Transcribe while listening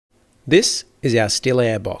This is our still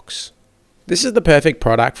air box. This is the perfect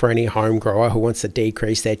product for any home grower who wants to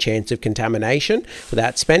decrease their chance of contamination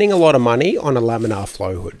without spending a lot of money on a laminar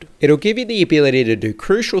flow hood. It'll give you the ability to do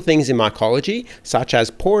crucial things in mycology, such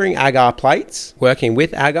as pouring agar plates, working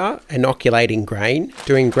with agar, inoculating grain,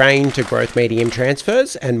 doing grain to growth medium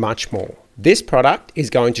transfers, and much more. This product is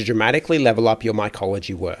going to dramatically level up your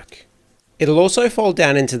mycology work. It'll also fold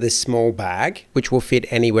down into this small bag, which will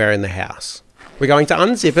fit anywhere in the house. We're going to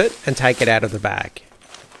unzip it and take it out of the bag.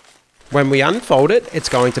 When we unfold it, it's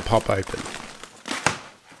going to pop open.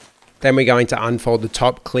 Then we're going to unfold the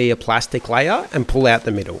top clear plastic layer and pull out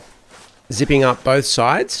the middle, zipping up both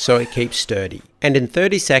sides so it keeps sturdy. And in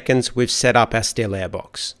 30 seconds, we've set up our still air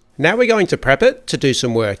box. Now we're going to prep it to do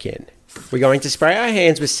some work in. We're going to spray our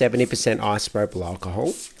hands with 70% isopropyl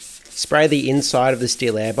alcohol, spray the inside of the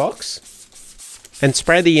still air box, and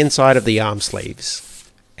spray the inside of the arm sleeves.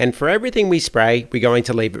 And for everything we spray, we're going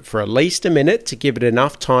to leave it for at least a minute to give it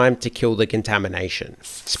enough time to kill the contamination.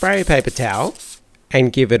 Spray a paper towel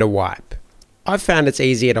and give it a wipe. I've found it's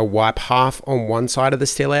easier to wipe half on one side of the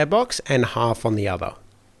still air box and half on the other.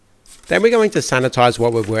 Then we're going to sanitize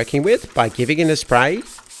what we're working with by giving it a spray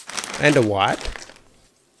and a wipe.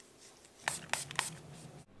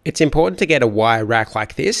 It's important to get a wire rack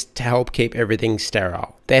like this to help keep everything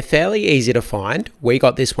sterile. They're fairly easy to find. We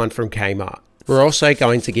got this one from Kmart. We're also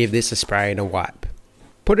going to give this a spray and a wipe.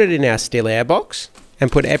 Put it in our still air box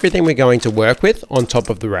and put everything we're going to work with on top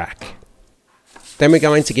of the rack. Then we're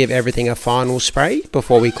going to give everything a final spray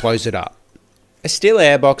before we close it up. A still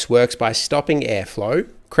air box works by stopping airflow,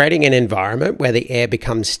 creating an environment where the air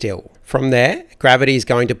becomes still. From there, gravity is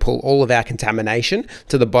going to pull all of our contamination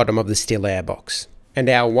to the bottom of the still air box. And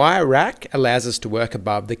our wire rack allows us to work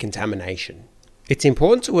above the contamination. It's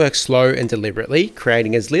important to work slow and deliberately,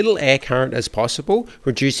 creating as little air current as possible,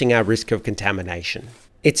 reducing our risk of contamination.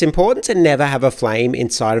 It's important to never have a flame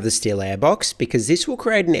inside of the still air box because this will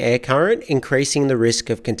create an air current, increasing the risk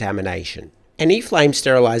of contamination. Any flame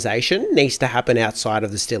sterilization needs to happen outside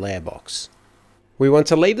of the still air box. We want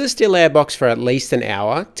to leave the still air box for at least an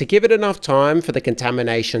hour to give it enough time for the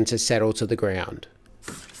contamination to settle to the ground.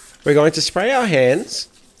 We're going to spray our hands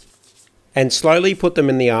and slowly put them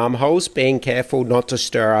in the armholes, being careful not to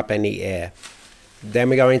stir up any air. Then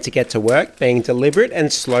we're going to get to work, being deliberate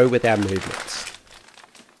and slow with our movements.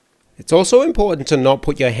 It's also important to not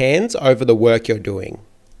put your hands over the work you're doing.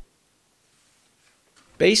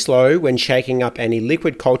 Be slow when shaking up any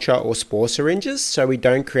liquid culture or spore syringes so we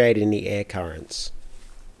don't create any air currents.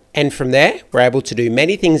 And from there, we're able to do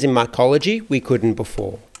many things in mycology we couldn't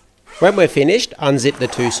before. When we're finished, unzip the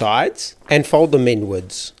two sides and fold them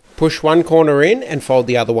inwards. Push one corner in and fold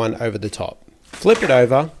the other one over the top. Flip it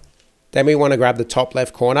over. Then we want to grab the top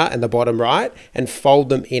left corner and the bottom right and fold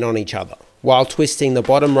them in on each other while twisting the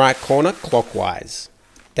bottom right corner clockwise.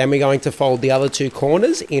 Then we're going to fold the other two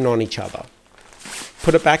corners in on each other.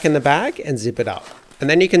 Put it back in the bag and zip it up. And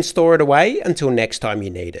then you can store it away until next time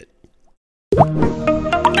you need it.